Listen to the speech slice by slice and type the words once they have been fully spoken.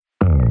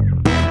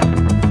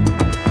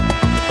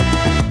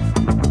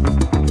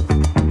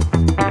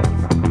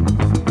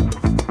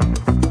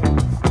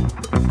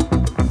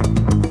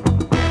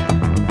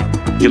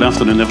Good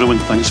afternoon, everyone.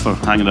 Thanks for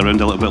hanging around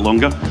a little bit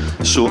longer.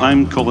 So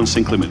I'm Colin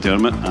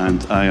McDermott,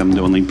 and I am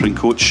the online print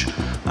coach.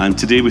 And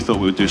today we thought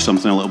we would do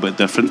something a little bit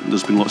different.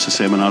 There's been lots of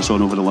seminars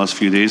on over the last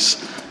few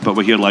days, but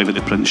we're here live at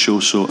the print show,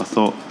 so I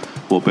thought,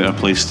 what better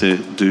place to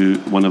do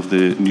one of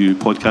the new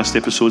podcast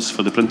episodes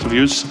for the print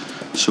reviews.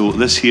 So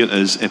this here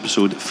is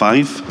episode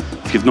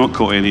 5. If you've not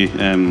caught any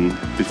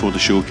before the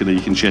show,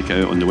 you can check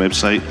it out on the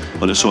website,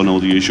 or it's on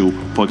all the usual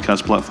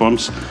podcast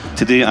platforms.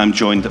 Today I'm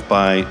joined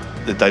by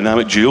the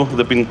dynamic duo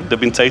they've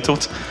been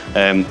titled,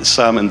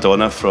 Sam and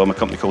Donna from a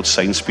company called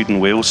Signspeed in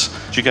Wales.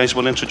 Do you guys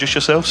want to introduce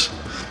yourselves?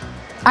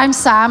 I'm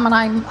Sam, and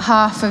I'm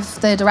half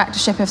of the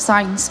directorship of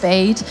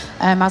Signspeed.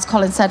 As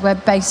Colin said, we're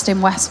based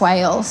in West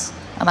Wales.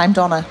 And I'm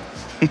Donna.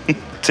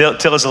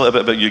 Tell us a little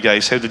bit about you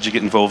guys. How did you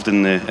get involved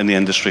in the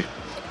industry?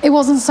 It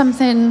wasn't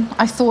something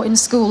I thought in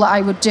school that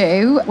I would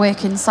do,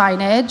 work in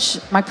signage.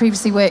 I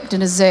previously worked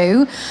in a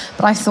zoo,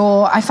 but I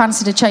thought I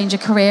fancied a change of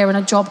career, and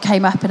a job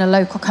came up in a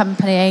local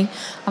company,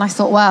 and I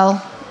thought,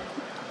 well,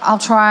 I'll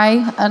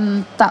try,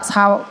 and that's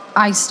how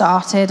I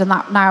started, and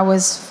that now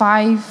was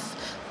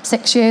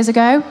 5-6 years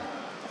ago.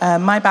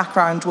 My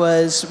background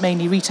was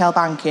mainly retail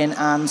banking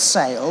and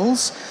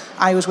sales.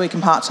 I was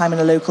working part-time in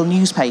a local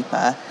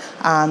newspaper,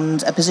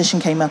 and a position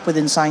came up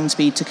within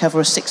Signspeed to cover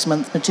a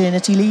 6-month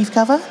maternity leave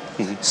cover.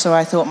 Mm-hmm. So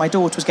I thought my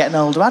daughter was getting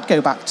older, I'd go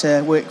back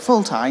to work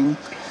full-time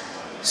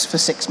for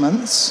 6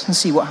 months and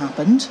see what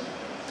happened.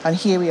 And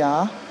here we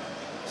are,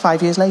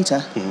 5 years later.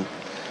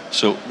 Mm-hmm.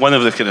 So one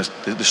of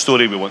the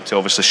story we want to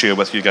obviously share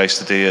with you guys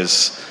today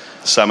is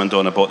Sam and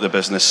Donna bought the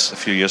business a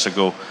few years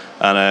ago.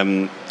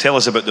 And tell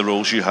us about the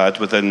roles you had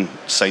within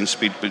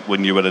Signspeed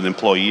when you were an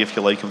employee, if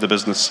you like, of the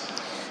business.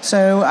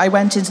 So I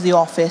went into the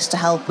office to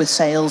help with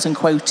sales and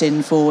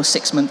quoting for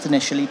 6-month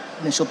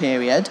initial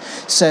period.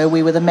 So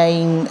we were the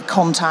main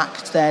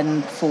contact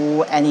then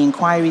for any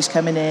inquiries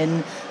coming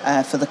in,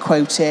 for the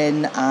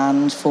quoting,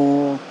 and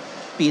for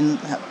being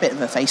a bit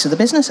of a face of the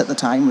business at the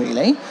time,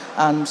 really.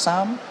 And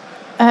Sam?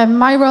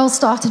 My role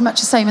started much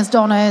the same as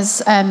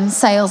Donna's,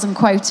 sales and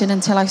quoting,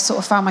 until I sort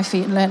of found my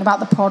feet and learned about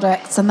the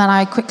products, and then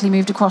I quickly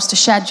moved across to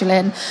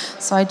scheduling.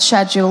 So I'd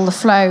schedule the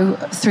flow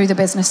through the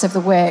business of the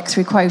work,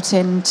 through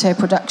quoting to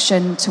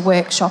production to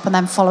workshop, and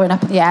then following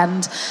up at the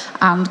end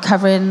and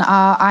covering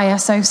our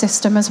ISO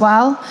system as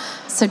well.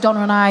 So Donna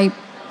and I,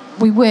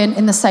 we weren't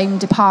in the same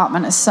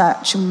department as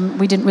such, and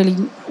we didn't really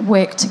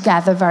work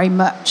together very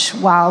much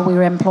while we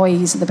were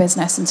employees of the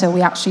business until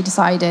we actually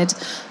decided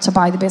to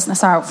buy the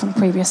business out from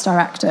previous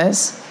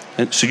directors.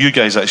 And so you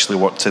guys actually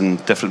worked in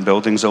different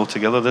buildings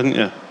altogether, didn't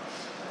you?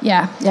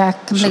 Yeah,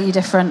 completely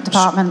different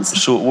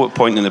departments. So at what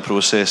point in the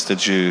process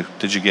did you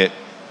get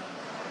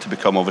to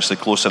become obviously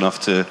close enough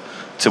to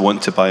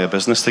want to buy a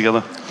business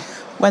together?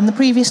 When the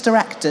previous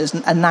directors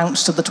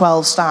announced to the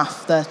 12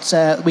 staff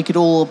that we could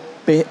all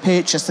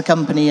purchase the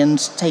company and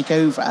take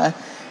over,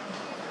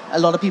 a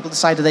lot of people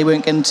decided they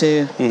weren't going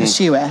to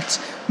pursue it.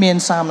 Me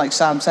and Sam, like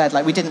Sam said,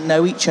 we didn't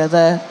know each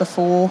other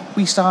before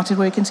we started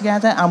working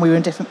together, and we were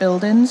in different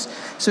buildings,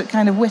 so it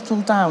kind of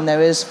whittled down. There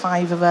was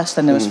 5 of us,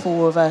 then there was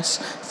 4 of us,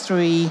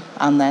 3,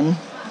 and then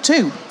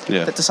 2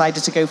 that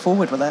decided to go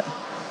forward with it.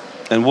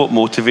 And what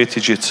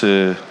motivated you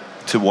to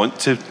want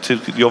to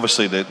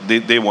obviously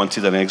they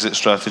wanted an exit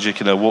strategy.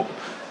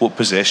 What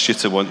possessed you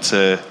to want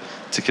to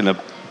kind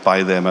of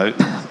buy them out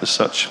as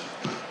such?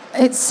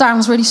 It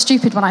sounds really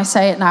stupid when I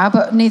say it now,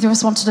 but neither of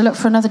us wanted to look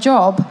for another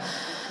job.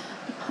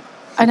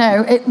 I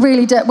know, it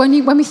really does.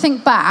 When we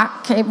think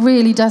back, it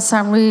really does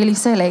sound really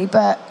silly,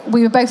 but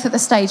we were both at the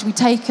stage, we'd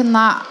taken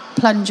that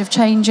plunge of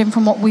changing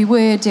from what we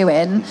were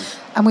doing,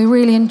 and we were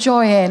really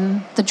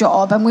enjoying the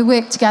job, and we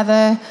worked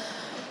together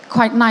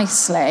quite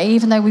nicely,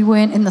 even though we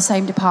weren't in the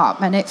same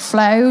department. It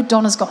flowed.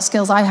 Donna's got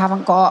skills I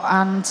haven't got,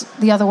 and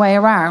the other way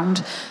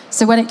around.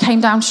 So when it came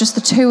down to just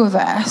the 2 of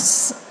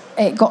us,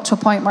 it got to a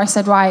point where I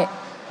said, right,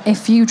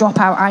 if you drop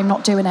out, I'm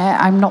not doing it.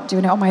 I'm not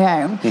doing it on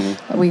my own.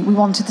 Mm-hmm. We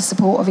wanted the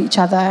support of each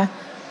other.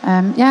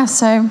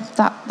 So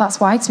that's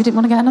why, because we didn't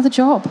want to get another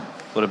job.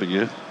 What about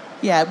you?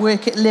 Yeah,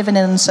 living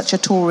in such a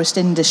tourist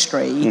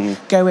industry,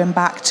 going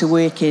back to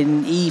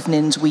working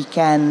evenings,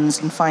 weekends,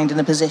 and finding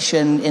a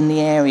position in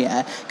the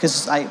area,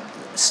 because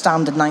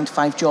standard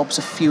 9-to-5 jobs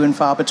are few and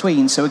far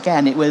between. So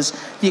again, it was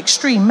the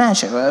extreme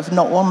measure of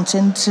not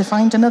wanting to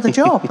find another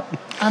job.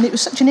 And it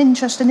was such an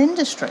interesting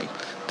industry.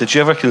 Did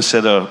you ever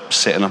consider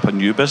setting up a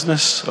new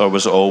business, or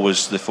was it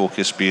always the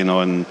focus being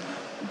on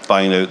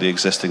buying out the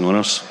existing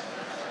owners?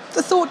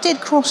 The thought did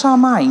cross our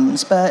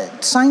minds, but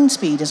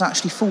Signspeed is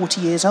actually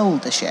 40 years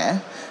old this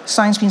year.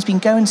 Signspeed's been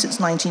going since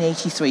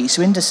 1983,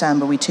 so in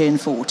December we turn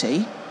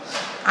 40.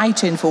 I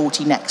turn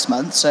 40 next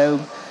month, so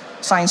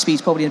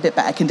Signspeed's probably in a bit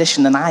better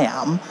condition than I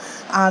am.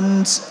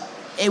 And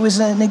it was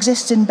an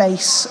existing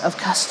base of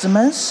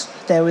customers.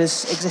 There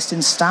was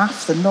existing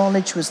staff. The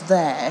knowledge was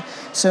there.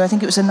 So I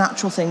think it was a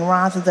natural thing,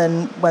 rather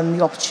than when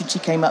the opportunity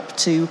came up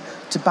to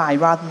buy,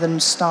 rather than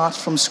start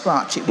from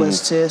scratch, it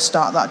was to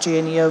start that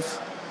journey of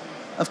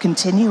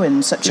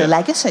continuing such a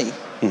legacy.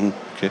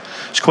 Okay.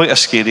 It's quite a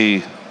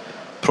scary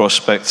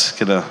prospect,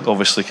 kind of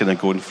obviously kind of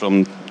going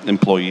from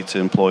employee to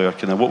employer,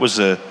 kind of what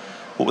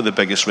were the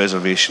biggest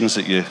reservations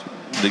that you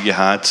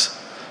had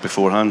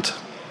beforehand?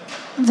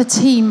 The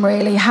team,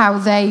 really, how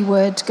they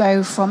would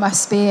go from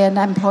us being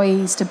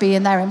employees to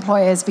being their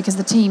employers, because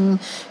the team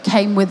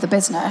came with the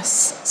business.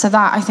 So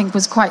that, I think,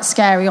 was quite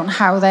scary on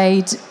how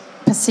they'd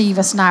perceive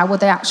us now. Would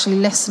they actually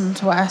listen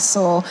to us,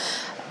 or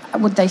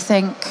would they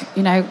think,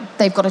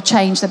 they've got to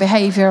change their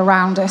behaviour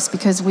around us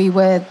because we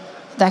were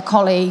their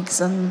colleagues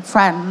and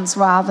friends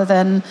rather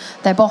than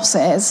their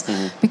bosses?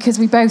 Because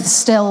we both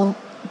still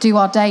do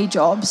our day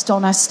jobs.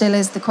 Donna still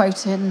is the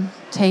quoting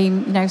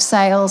team,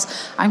 sales.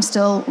 I'm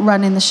still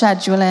running the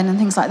scheduling and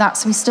things like that.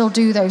 So we still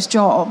do those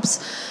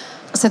jobs.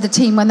 So the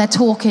team, when they're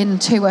talking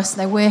to us,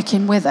 they're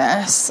working with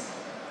us,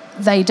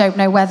 they don't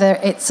know whether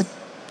it's a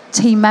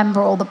team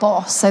member or the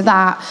boss. So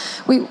that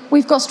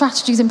we've got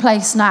strategies in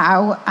place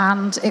now,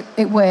 and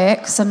it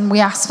works, and we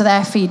ask for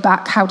their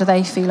feedback. How do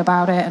they feel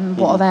about it, and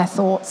what are their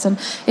thoughts? And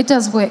it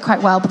does work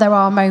quite well, but there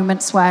are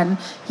moments when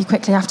you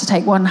quickly have to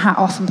take one hat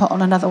off and put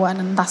on another one,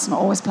 and that's not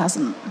always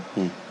pleasant.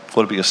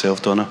 What about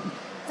yourself, Donna?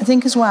 I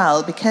think as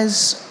well,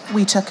 because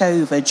we took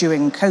over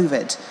during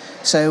COVID,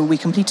 so we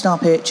completed our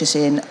purchase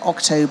in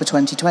October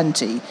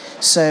 2020.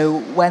 So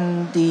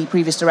when the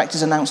previous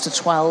directors announced to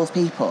 12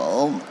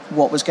 people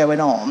what was going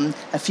on,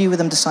 a few of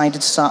them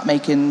decided to start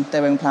making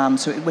their own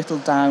plans. So it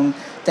whittled down.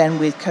 Then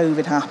with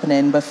COVID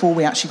happening, before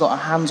we actually got our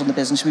hands on the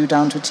business, we were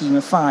down to a team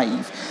of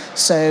 5.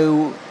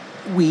 So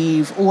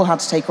we've all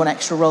had to take on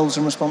extra roles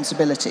and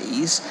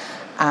responsibilities,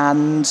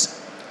 and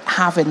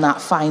having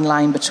that fine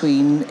line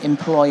between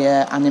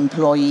employer and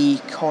employee,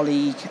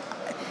 colleague,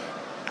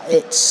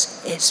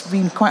 it's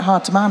been quite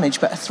hard to manage.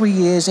 But 3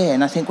 years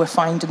in, I think we're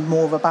finding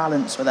more of a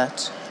balance with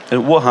it.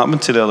 And what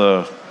happened to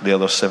the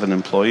other 7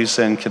 employees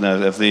then?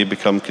 Have they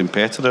become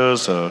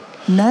competitors, or?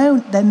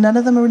 No, none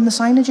of them are in the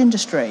signage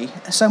industry.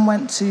 Some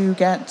went to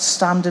get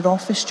standard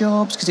office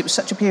jobs because it was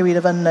such a period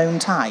of unknown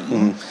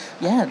time.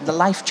 Yeah, the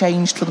life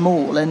changed for them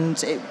all, and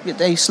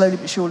they slowly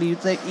but surely,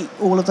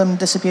 all of them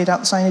disappeared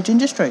out the signage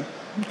industry.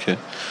 Okay.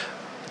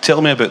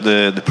 Tell me about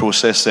the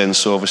process then.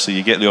 So obviously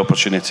you get the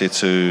opportunity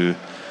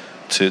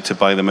to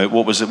buy them out.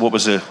 What was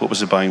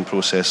the buying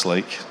process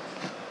like?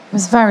 It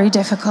was very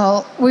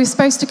difficult. We were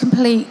supposed to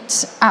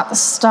complete at the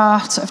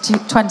start of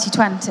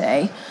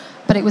 2020,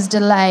 but it was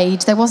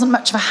delayed. There wasn't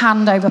much of a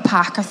handover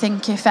pack. I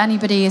think if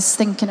anybody is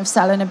thinking of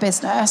selling a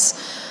business,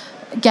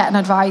 get an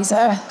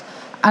advisor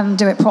and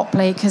do it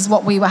properly, because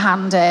what we were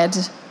handed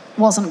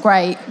wasn't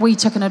great. We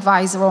took an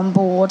advisor on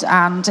board,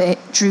 and it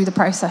drew the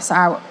process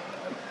out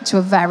to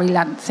a very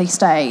lengthy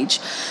stage.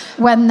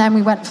 When then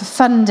we went for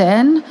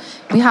funding,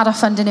 we had our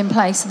funding in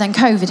place, and then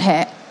COVID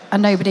hit,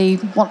 and nobody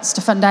wants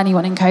to fund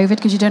anyone in COVID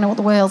because you don't know what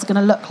the world's going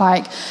to look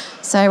like.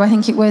 So I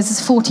think it was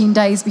 14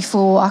 days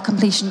before our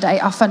completion date,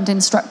 our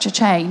funding structure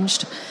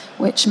changed,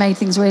 which made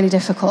things really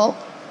difficult.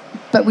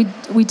 But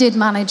we did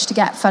manage to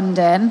get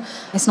funding.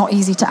 It's not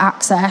easy to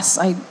access.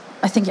 I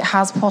think it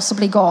has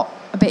possibly got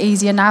a bit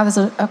easier now.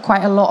 There's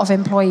quite a lot of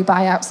employee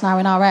buyouts now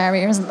in our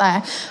area, isn't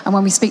there? And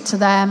when we speak to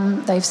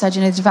them, they've said,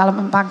 the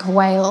Development Bank of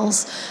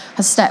Wales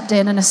has stepped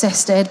in and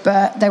assisted,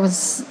 but they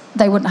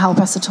wouldn't help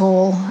us at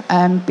all,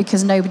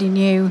 because nobody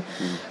knew.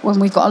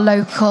 When we've got a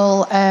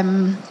local,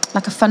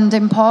 like a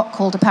funding pot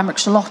called a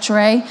Pembrokeshire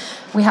Lottery,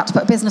 we had to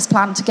put a business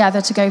plan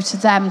together to go to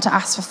them to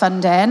ask for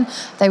funding.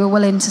 They were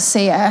willing to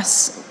see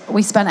us.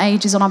 We spent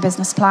ages on our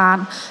business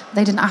plan.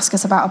 They didn't ask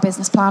us about our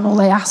business plan. All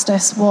they asked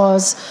us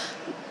was,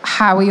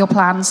 how are your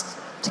plans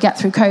to get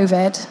through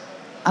COVID?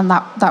 And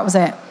that was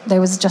it. There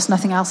was just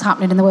nothing else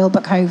happening in the world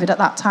but COVID at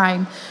that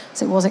time.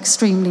 So it was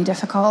extremely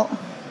difficult.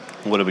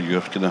 What about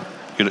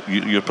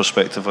your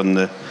perspective on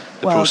the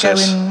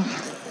process?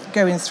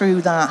 Going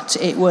through that,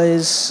 it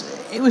was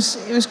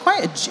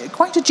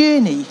quite a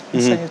journey.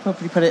 So I'd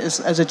probably put it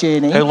as a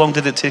journey. How long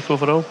did it take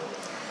overall?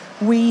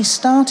 We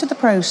started the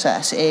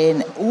process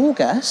in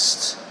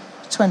August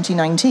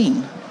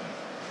 2019.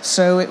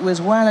 So it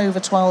was well over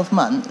 12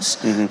 months,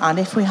 and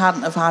if we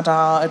hadn't have had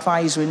our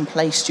advisor in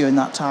place during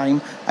that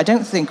time, I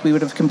don't think we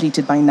would have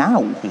completed by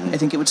now. I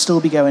think it would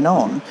still be going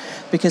on,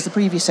 because the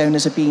previous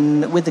owners have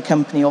been with the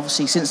company,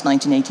 obviously, since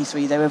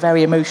 1983. They were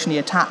very emotionally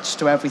attached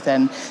to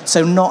everything,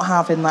 so not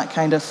having that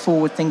kind of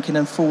forward thinking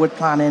and forward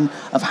planning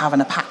of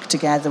having a pack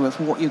together of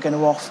what you're going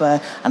to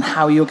offer and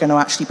how you're going to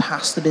actually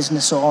pass the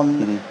business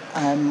on.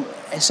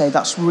 So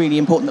that's really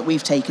important that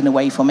we've taken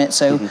away from it.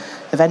 So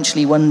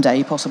eventually one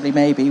day, possibly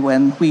maybe,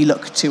 when we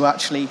look to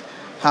actually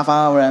have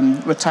our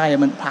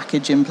retirement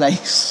package in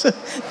place,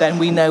 then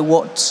we know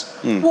what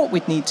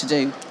we'd need to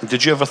do.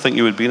 Did you ever think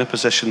you would be in a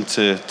position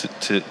to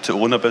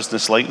own a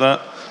business like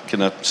that,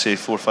 say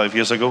 4 or 5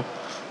 years ago?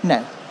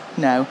 No.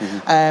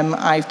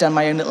 I've done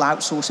my own little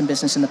outsourcing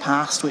business in the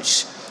past,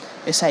 which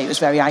it was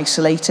very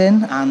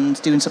isolating,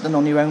 and doing something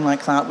on your own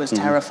like that was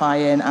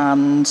terrifying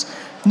and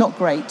not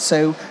great.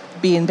 So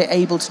being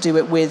able to do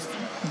it with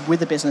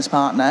a business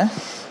partner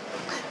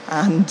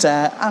and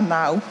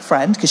now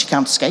friend, because she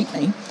can't escape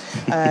me,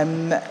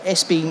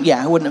 it's been,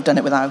 I wouldn't have done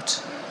it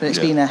without, but it's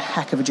been a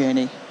heck of a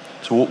journey.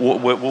 So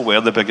what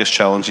were the biggest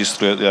challenges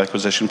throughout the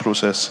acquisition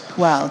process?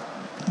 Well,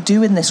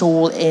 doing this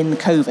all in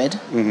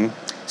COVID,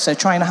 so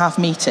trying to have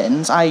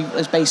meetings. I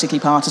was basically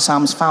part of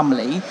Sam's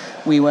family.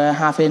 We were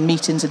having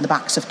meetings in the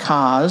backs of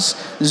cars,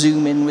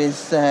 Zooming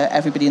with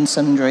everybody and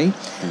sundry.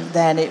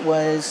 Then it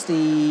was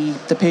the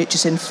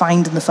purchasing,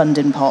 finding the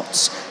funding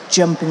pots,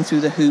 jumping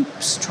through the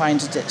hoops, trying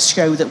to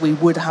show that we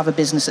would have a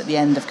business at the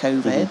end of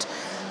COVID.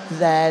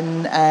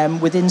 Then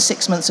within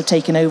 6 months of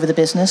taking over the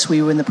business,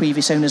 we were in the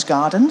previous owner's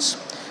gardens.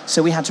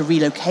 So we had to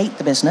relocate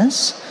the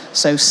business.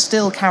 So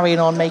still carrying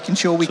on, making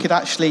sure we could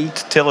actually...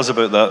 Tell us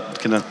about that,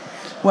 kind of.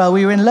 Well,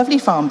 we were in lovely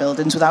farm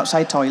buildings with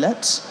outside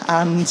toilets,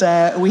 and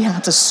we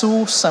had to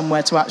source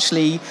somewhere to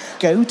actually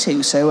go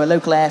to. So a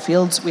local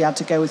airfield, we had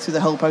to go through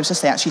the whole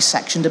process. They actually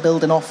sectioned a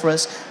building off for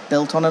us,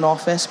 built on an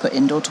office, put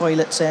indoor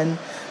toilets in.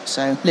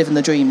 So living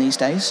the dream these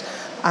days.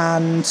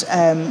 And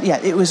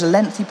it was a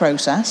lengthy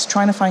process,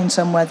 trying to find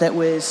somewhere that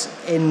was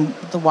in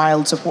the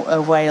wilds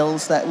of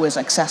Wales, that was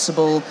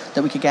accessible,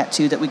 that we could get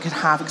to, that we could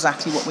have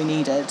exactly what we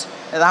needed.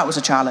 That was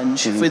a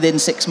challenge within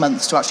 6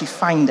 months to actually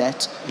find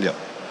it. Yeah.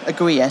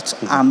 Agree it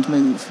and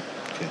move.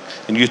 Okay.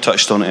 And you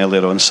touched on it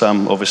earlier on,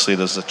 Sam. Obviously,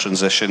 there's a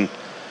transition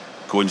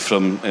going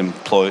from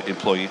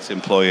employee to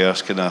employer.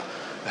 Kind of,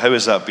 how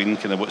has that been?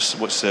 Kind of,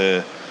 what's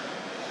the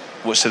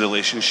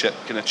relationship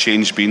kind of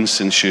change been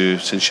since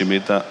you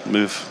made that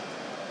move?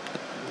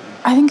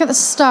 I think at the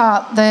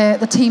start,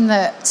 the team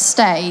that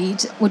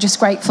stayed were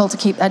just grateful to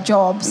keep their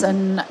jobs,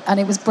 and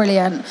it was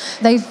brilliant.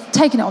 They've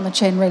taken it on the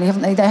chin, really,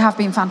 haven't they? They have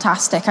been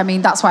fantastic. I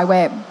mean, that's why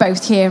we're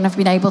both here and have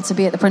been able to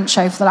be at the print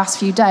show for the last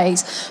few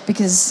days,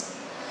 because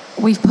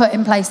we've put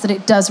in place that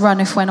it does run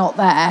if we're not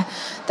there.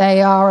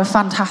 They are a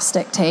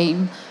fantastic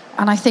team.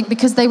 And I think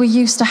because they were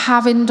used to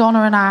having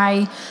Donna and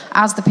I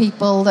as the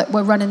people that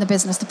were running the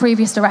business, the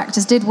previous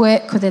directors did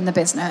work within the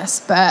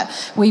business,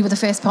 but we were the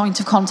first point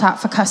of contact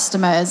for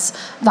customers.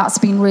 That's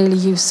been really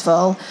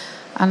useful.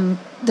 And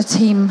the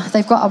team,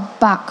 they've got our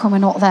back when we're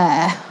not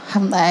there,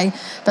 haven't they?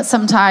 But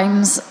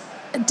sometimes,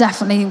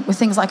 definitely with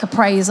things like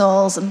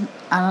appraisals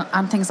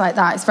and things like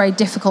that, it's very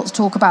difficult to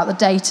talk about the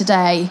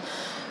day-to-day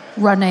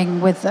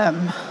running with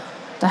them,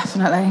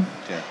 definitely.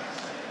 Yeah.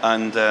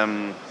 And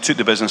took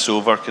the business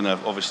over, kind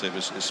of, obviously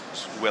it's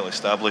well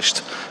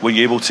established. Were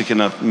you able to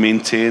kind of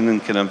maintain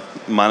and kind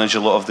of manage a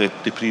lot of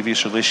the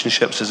previous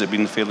relationships? Has it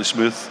been a fairly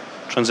smooth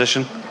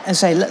transition? And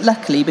say,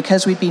 luckily,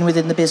 because we'd been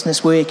within the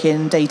business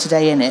working day to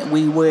day in it,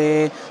 we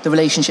were the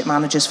relationship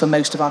managers for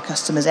most of our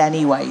customers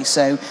anyway.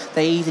 So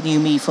they either knew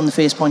me from the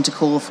first point of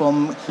call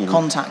from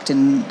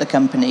contacting the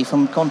company,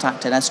 from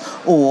contacting us,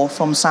 or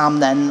from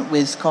Sam then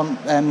with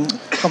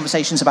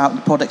conversations about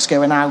the products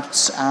going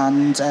out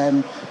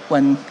and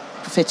when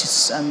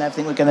fits and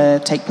everything were going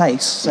to take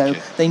place. So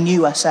they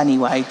knew us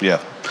anyway. Yeah.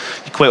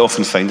 You quite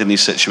often find in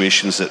these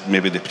situations that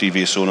maybe the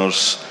previous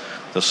owners,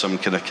 there's some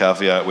kind of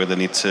caveat where they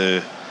need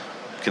to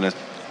kind of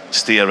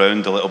stay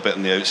around a little bit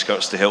in the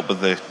outskirts to help with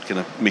the kind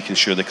of making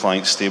sure the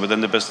clients stay within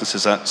the business.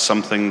 Is that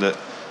something that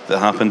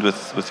happened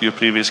with your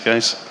previous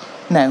guys?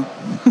 No.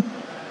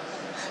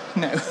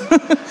 No.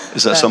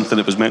 Is that something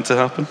that was meant to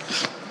happen?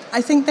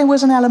 I think there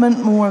was an element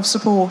more of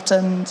support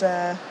and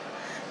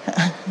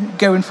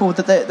going forward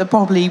that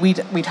probably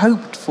we'd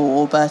hoped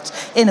for, but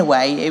in a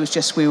way it was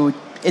just we were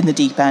in the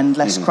deep end.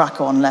 Let's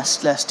crack on.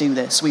 Let's do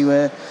this. We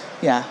were,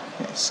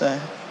 it's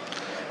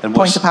and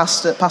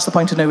past the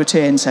point of no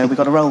return. So we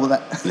got to roll with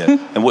it. Yeah.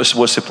 And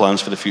what's the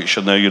plans for the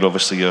future now? You're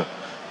obviously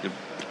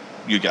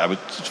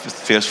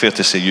fair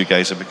to say you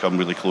guys have become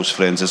really close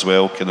friends as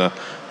well. Kind of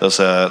there's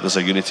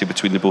a unity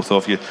between the both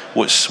of you.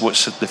 What's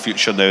the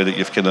future now that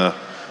you've kind of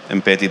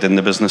embedded in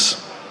the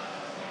business?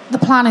 The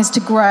plan is to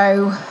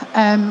grow.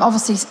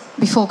 Obviously,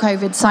 before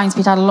COVID,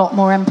 Signspeed had a lot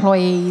more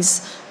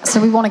employees,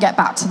 so we want to get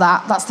back to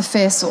that. That's the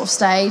first sort of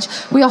stage.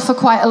 We offer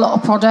quite a lot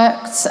of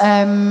products.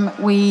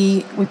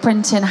 We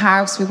print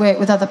in-house. We work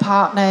with other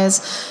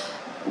partners.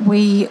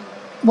 We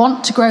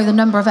want to grow the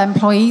number of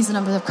employees, the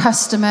number of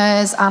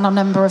customers, and our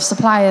number of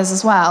suppliers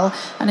as well.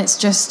 And it's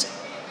just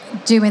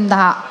doing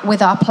that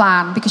with our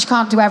plan, because you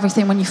can't do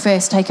everything when you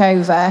first take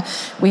over.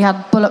 We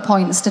had bullet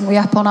points, didn't we,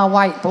 up on our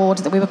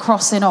whiteboard that we were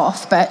crossing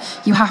off, but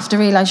you have to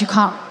realise you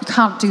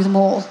can't do them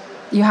all.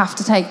 You have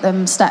to take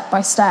them step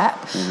by step,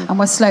 and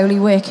we're slowly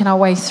working our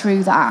way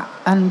through that.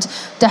 And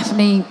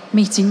definitely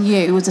meeting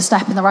you was a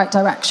step in the right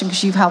direction,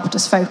 because you've helped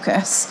us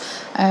focus.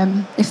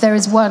 If there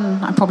is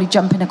one, I'm probably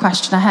jumping a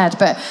question ahead,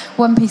 but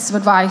one piece of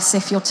advice: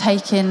 if you're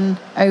taking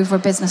over a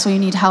business or you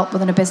need help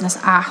within a business,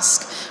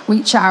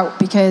 reach out,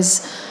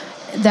 because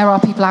there are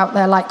people out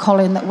there like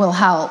Colin that will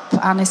help,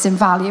 and it's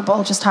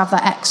invaluable just to have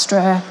that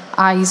extra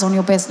eyes on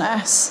your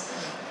business.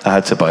 I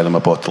had to buy them a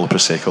bottle of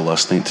Prosecco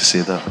last night to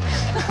say that.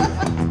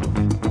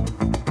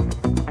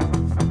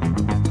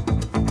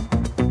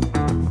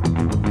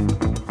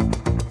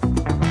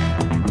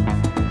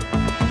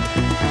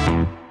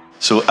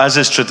 So, as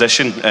is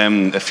tradition,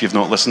 if you've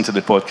not listened to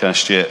the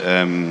podcast yet,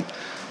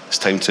 it's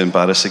time to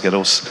embarrass the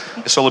girls.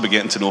 It's all about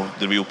getting to know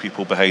the real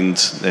people behind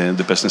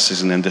the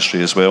businesses and the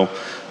industry as well.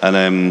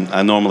 And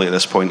I normally at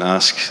this point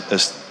ask,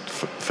 as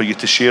for you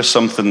to share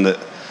something that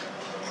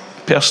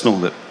personal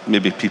that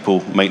maybe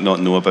people might not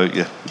know about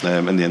you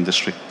in the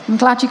industry. I'm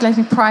glad you gave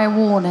me prior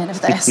warning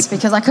of this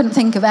because I couldn't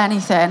think of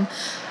anything.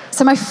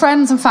 So my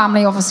friends and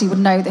family obviously would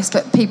know this,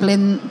 but people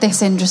in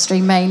this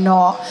industry may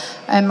not.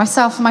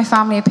 Myself and my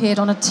family appeared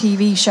on a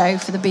TV show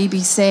for the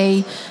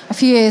BBC a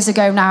few years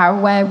ago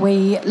now, where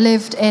we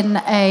lived in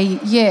a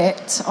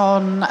yurt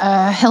on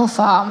a hill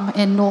farm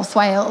in North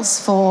Wales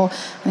for,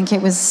 I think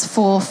it was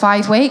 4 or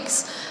 5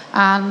 weeks.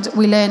 And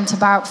we learnt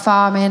about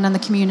farming and the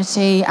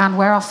community and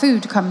where our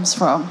food comes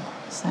from.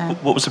 So,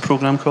 what was the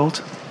programme called?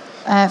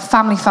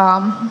 Family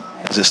Farm.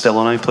 Is it still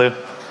on iPlayer?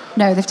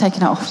 No, they've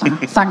taken it off now.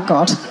 Thank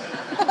God.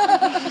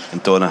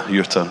 And Donna,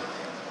 your turn.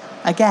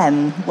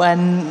 Again,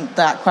 when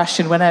that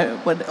question went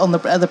out on the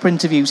other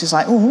interviews, it's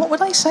like, oh, what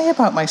would I say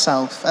about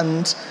myself?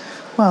 And,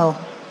 well,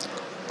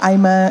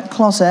 I'm a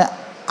closet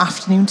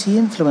afternoon tea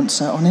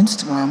influencer on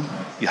Instagram.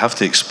 You have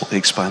to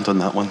expand on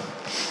that one.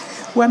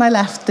 When I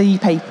left the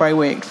paper I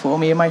worked for,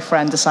 me and my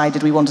friend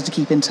decided we wanted to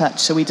keep in touch,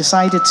 so we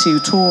decided to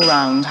tour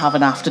around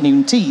having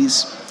afternoon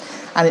teas.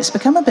 And it's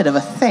become a bit of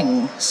a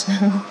thing. So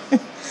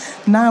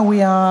now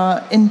we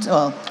are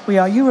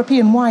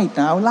European-wide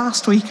now.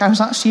 Last week I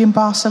was actually in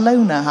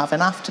Barcelona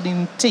having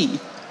afternoon tea.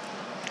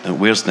 And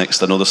where's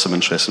next? I know there's some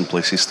interesting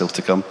places still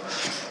to come.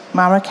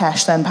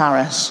 Marrakesh, then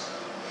Paris.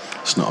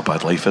 It's not a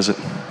bad life, is it?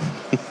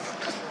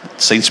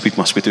 Signspeed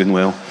must be doing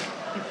well.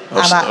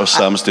 Or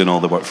Sam's doing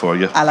all the work for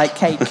you. I like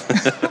cake.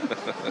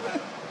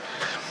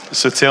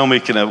 So tell me,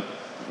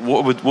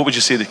 what would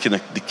you say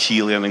the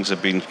key learnings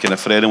have been,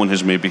 for anyone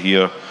who's maybe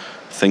here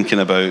thinking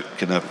about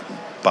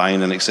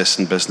buying an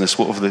existing business?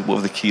 What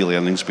have the key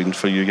learnings been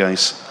for you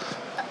guys?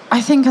 I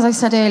think, as I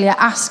said earlier,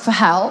 ask for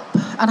help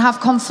and have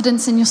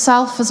confidence in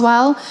yourself as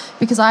well,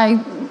 because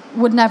I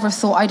would never have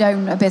thought I'd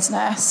own a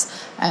business.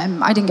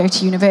 I didn't go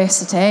to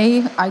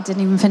university. I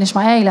didn't even finish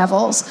my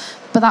A-levels.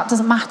 But that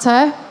doesn't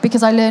matter,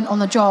 because I learned on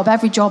the job.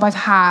 Every job I've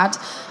had,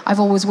 I've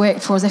always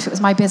worked for as if it was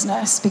my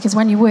business, because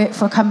when you work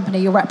for a company,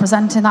 you're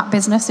representing that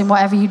business in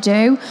whatever you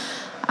do.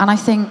 And I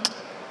think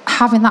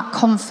having that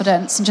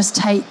confidence and just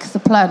take the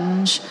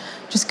plunge,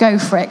 just go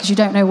for it, because you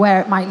don't know where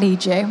it might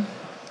lead you.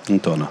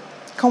 And Donna?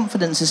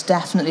 Confidence is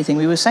definitely a thing.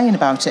 We were saying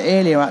about it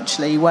earlier,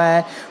 actually,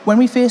 where when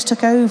we first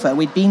took over,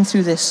 we'd been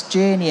through this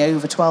journey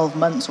over 12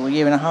 months or a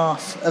year and a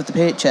half of the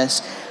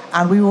purchase,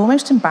 and we were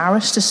almost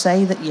embarrassed to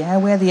say that, yeah,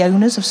 we're the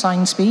owners of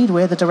Signspeed,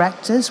 we're the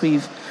directors, we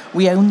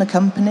own the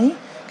company,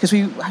 because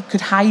we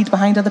could hide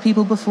behind other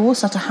people before,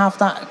 so to have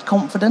that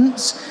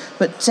confidence.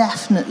 But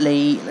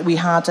definitely we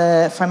had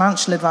a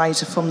financial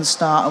advisor from the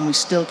start, and we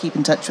still keep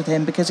in touch with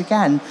him, because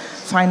again,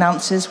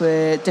 finances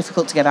were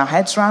difficult to get our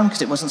heads around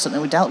because it wasn't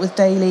something we dealt with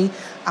daily.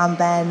 And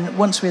then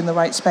once we're in the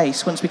right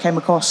space, once we came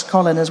across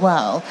Colin as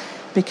well,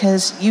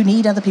 because you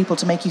need other people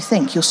to make you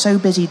think. You're so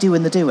busy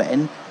doing the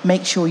doing,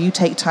 make sure you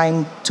take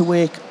time to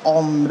work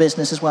on the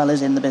business as well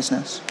as in the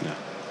business. Yeah.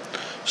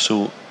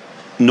 So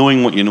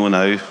knowing what you know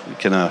now,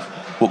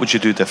 what would you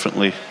do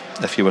differently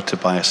if you were to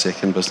buy a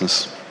second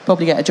business?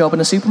 Probably get a job in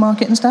a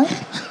supermarket instead.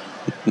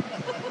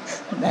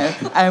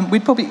 No,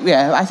 we'd probably,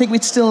 I think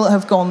we'd still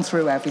have gone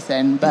through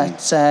everything,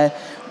 but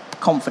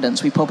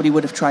confidence, we probably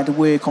would have tried to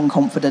work on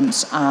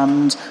confidence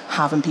and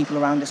having people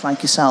around us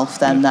like yourself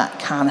then that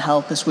can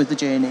help us with the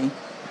journey.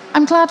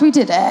 I'm glad we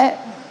did it.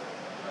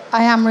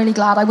 I am really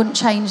glad. I wouldn't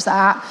change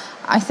that.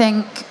 I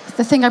think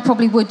the thing I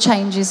probably would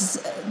change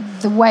is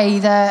the way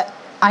that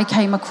I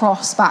came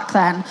across back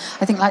then.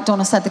 I think, like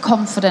Donna said, the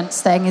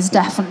confidence thing is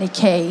definitely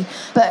key.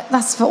 But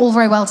that's all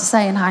very well to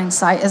say in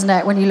hindsight, isn't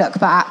it, when you look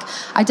back?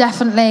 I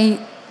definitely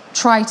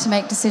try to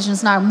make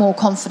decisions now more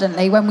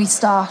confidently. When we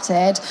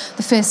started,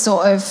 the first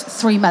sort of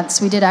 3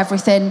 months, we did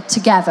everything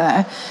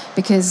together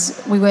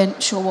because we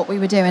weren't sure what we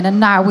were doing.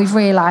 And now we've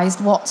realised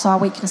what's our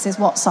weaknesses,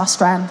 what's our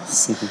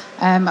strengths,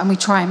 and we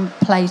try and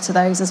play to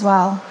those as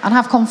well. And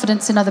have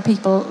confidence in other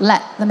people,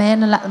 let them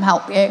in and let them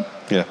help you.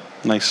 Yeah,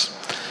 nice.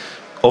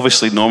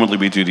 Obviously, normally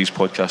we do these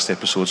podcast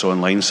episodes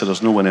online, so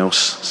there's no one else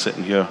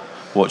sitting here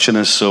watching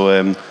us. So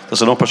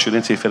there's an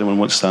opportunity if anyone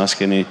wants to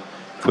ask any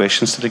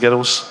questions to the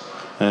girls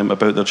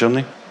about their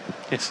journey.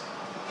 Yes.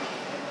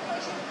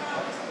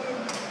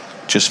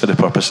 Just for the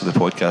purpose of the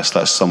podcast,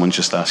 that's someone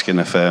just asking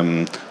if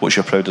what's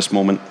your proudest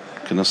moment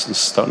since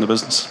starting the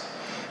business?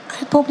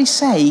 I'd probably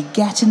say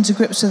getting to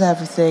grips with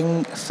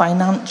everything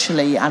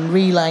financially and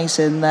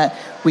realising that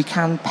we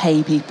can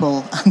pay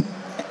people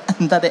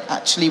and that it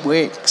actually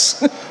works.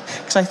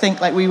 Because I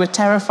think we were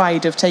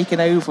terrified of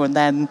taking over and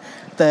then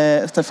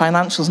the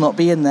financials not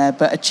being there,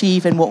 but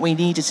achieving what we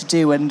needed to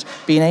do and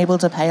being able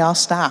to pay our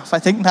staff. I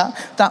think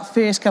that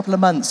first couple of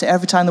months,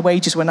 every time the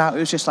wages went out, it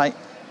was just like,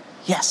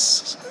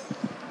 yes.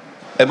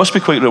 It must be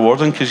quite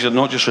rewarding because you're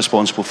not just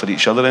responsible for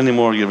each other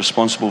anymore, you're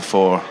responsible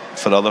for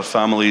other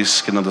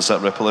families. There's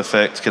that ripple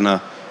effect.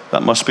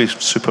 That must be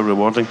super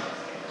rewarding.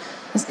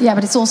 Yeah,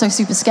 but it's also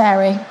super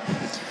scary.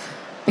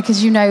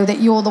 Because you know that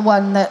you're the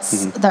one that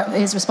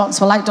is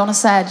responsible. Like Donna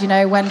said,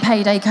 when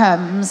payday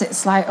comes,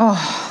 it's like,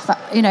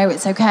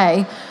 it's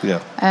okay.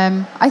 Yeah.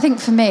 I think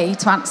for me,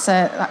 to answer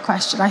that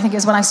question, I think it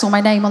was when I saw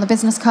my name on the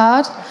business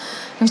card.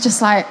 It was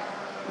just like,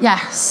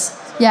 yes,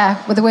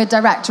 yeah, with the word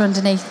director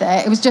underneath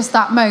it. It was just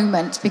that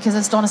moment, because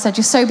as Donna said,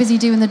 you're so busy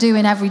doing the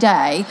doing every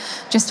day,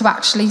 just to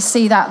actually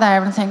see that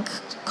there and think,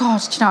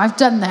 God, I've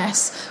done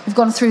this. We've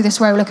gone through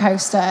this roller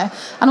coaster.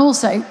 And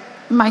also,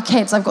 my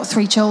kids, I've got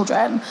 3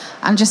 children,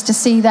 and just to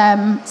see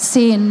them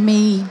seeing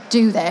me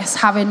do this,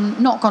 having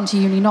not gone to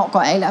uni, not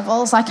got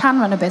A-levels, I can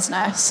run a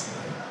business.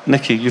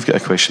 Nikki, you've got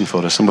a question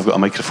for us, and we've got a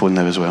microphone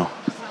now as well.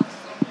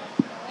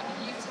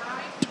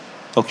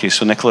 Okay,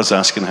 so Nicola's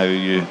asking how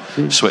you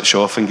switch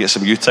off and get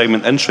some you time,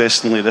 and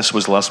interestingly, this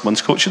was last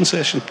month's coaching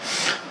session,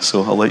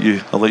 so I'll let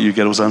you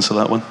girls answer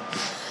that one.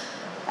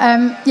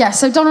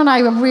 So Donna and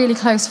I were really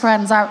close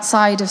friends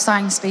outside of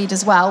Signspeed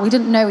as well. We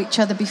didn't know each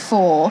other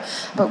before,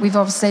 but we've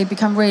obviously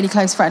become really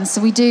close friends. So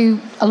we do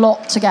a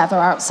lot together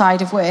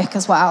outside of work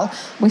as well.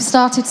 We've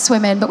started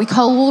swimming, but we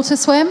cold water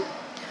swim.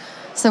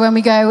 So when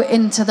we go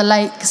into the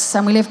lakes,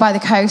 and we live by the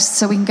coast,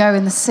 so we can go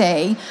in the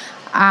sea,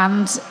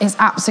 and it's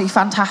absolutely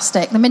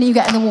fantastic. The minute you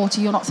get in the water,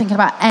 you're not thinking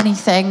about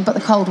anything but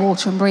the cold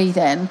water and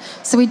breathing.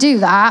 So we do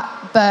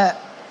that, but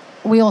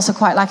we also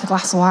quite like a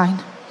glass of wine.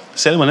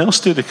 Does anyone else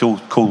do the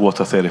cold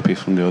water therapy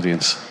from the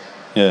audience?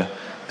 Yeah.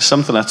 It's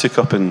something I took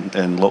up in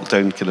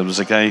lockdown. There was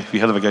we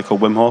had a guy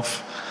called Wim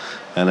Hof,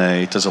 and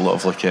he does a lot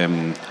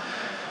of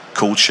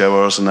cold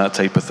showers and that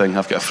type of thing.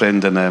 I've got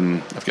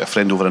a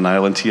friend over in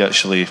Ireland. He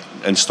actually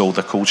installed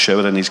a cold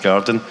shower in his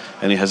garden,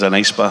 and he has an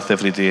ice bath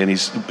every day in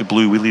his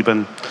blue wheelie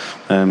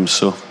bin.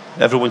 So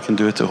everyone can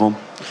do it at home.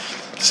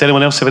 Does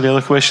anyone else have any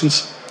other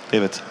questions?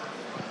 David?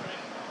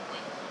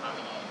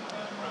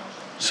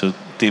 So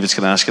David's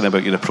kind of asking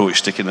about your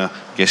approach to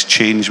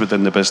change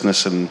within the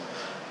business, and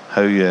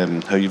how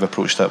you've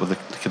approached that with the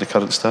kind of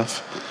current staff.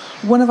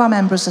 One of our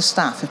members of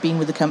staff have been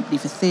with the company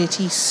for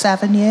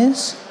 37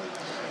 years.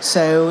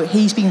 So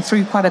he's been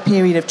through quite a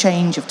period of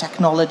change of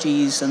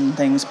technologies and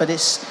things, but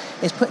it's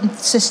putting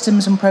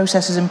systems and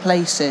processes in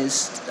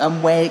places,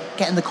 and we're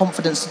getting the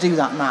confidence to do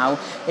that now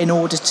in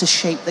order to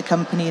shape the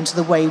company into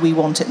the way we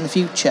want it in the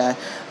future.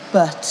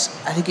 But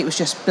I think it was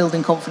just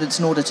building confidence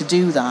in order to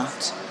do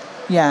that.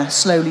 Yeah,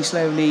 slowly,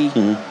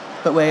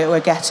 but we're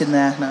getting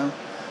there now.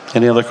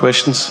 Any other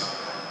questions?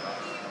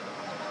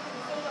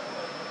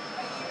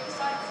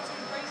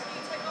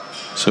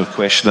 So a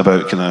question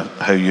about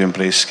how you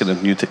embrace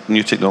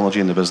new technology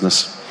in the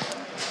business.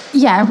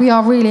 Yeah, we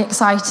are really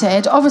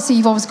excited. Obviously,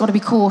 you've always got to be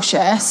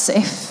cautious.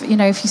 If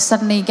you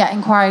suddenly get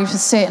inquiries for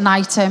certain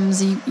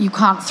items, you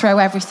can't throw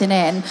everything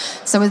in.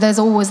 So there's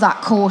always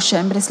that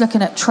caution. But it's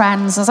looking at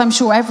trends, as I'm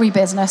sure every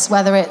business,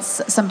 whether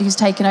it's somebody who's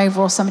taken over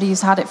or somebody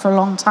who's had it for a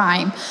long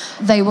time,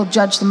 they will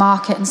judge the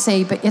market and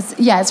see. But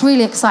it's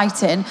really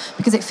exciting,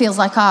 because it feels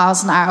like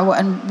ours now,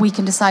 and we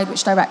can decide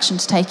which direction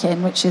to take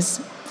in, which is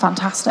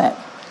fantastic.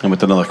 And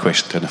with another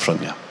question down the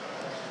front, yeah.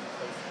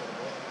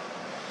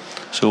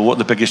 So what are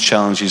the biggest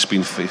challenges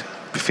being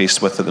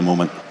faced with at the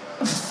moment?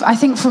 I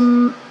think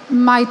from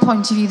my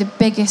point of view, the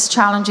biggest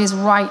challenges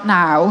right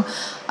now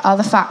are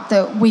the fact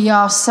that we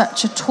are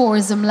such a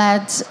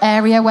tourism-led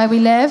area where we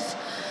live.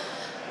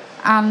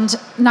 And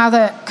now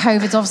that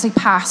COVID's obviously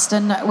passed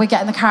and we're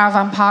getting the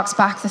caravan parks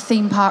back, the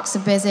theme parks are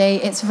busy,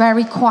 it's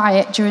very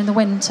quiet during the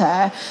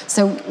winter.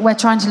 So we're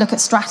trying to look at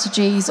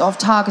strategies of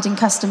targeting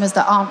customers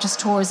that aren't just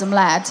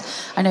tourism-led.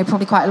 I know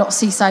probably quite a lot of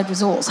seaside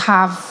resorts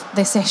have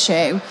this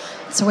issue.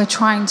 So we're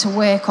trying to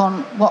work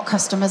on what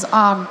customers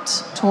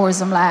aren't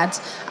tourism-led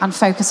and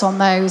focus on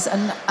those,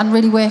 and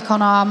really work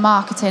on our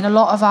marketing. A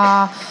lot of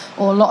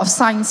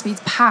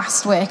Signspeed's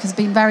past work has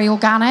been very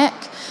organic,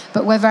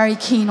 but we're very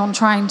keen on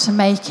trying to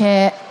make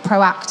it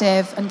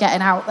proactive and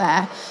getting out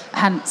there.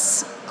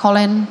 Hence,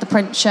 Colin, the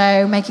print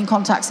show, making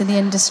contacts in the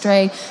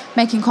industry,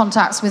 making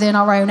contacts within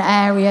our own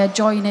area,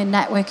 joining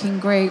networking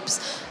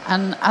groups.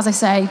 And as I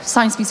say,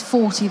 Signspeed's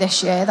 40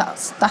 this year.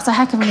 That's a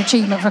heck of an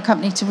achievement for a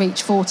company to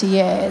reach 40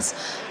 years.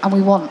 And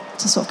we want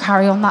to sort of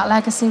carry on that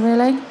legacy,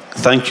 really.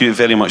 Thank you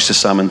very much to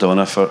Sam and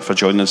Donna for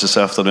joining us this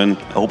afternoon.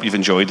 I hope you've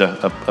enjoyed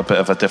a bit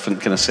of a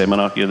different kind of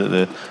seminar here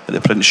at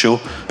the print show.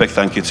 Big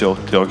thank you to all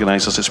the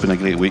organisers. It's been a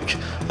great week.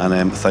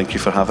 And thank you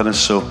for having us.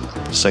 So,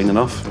 signing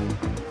off.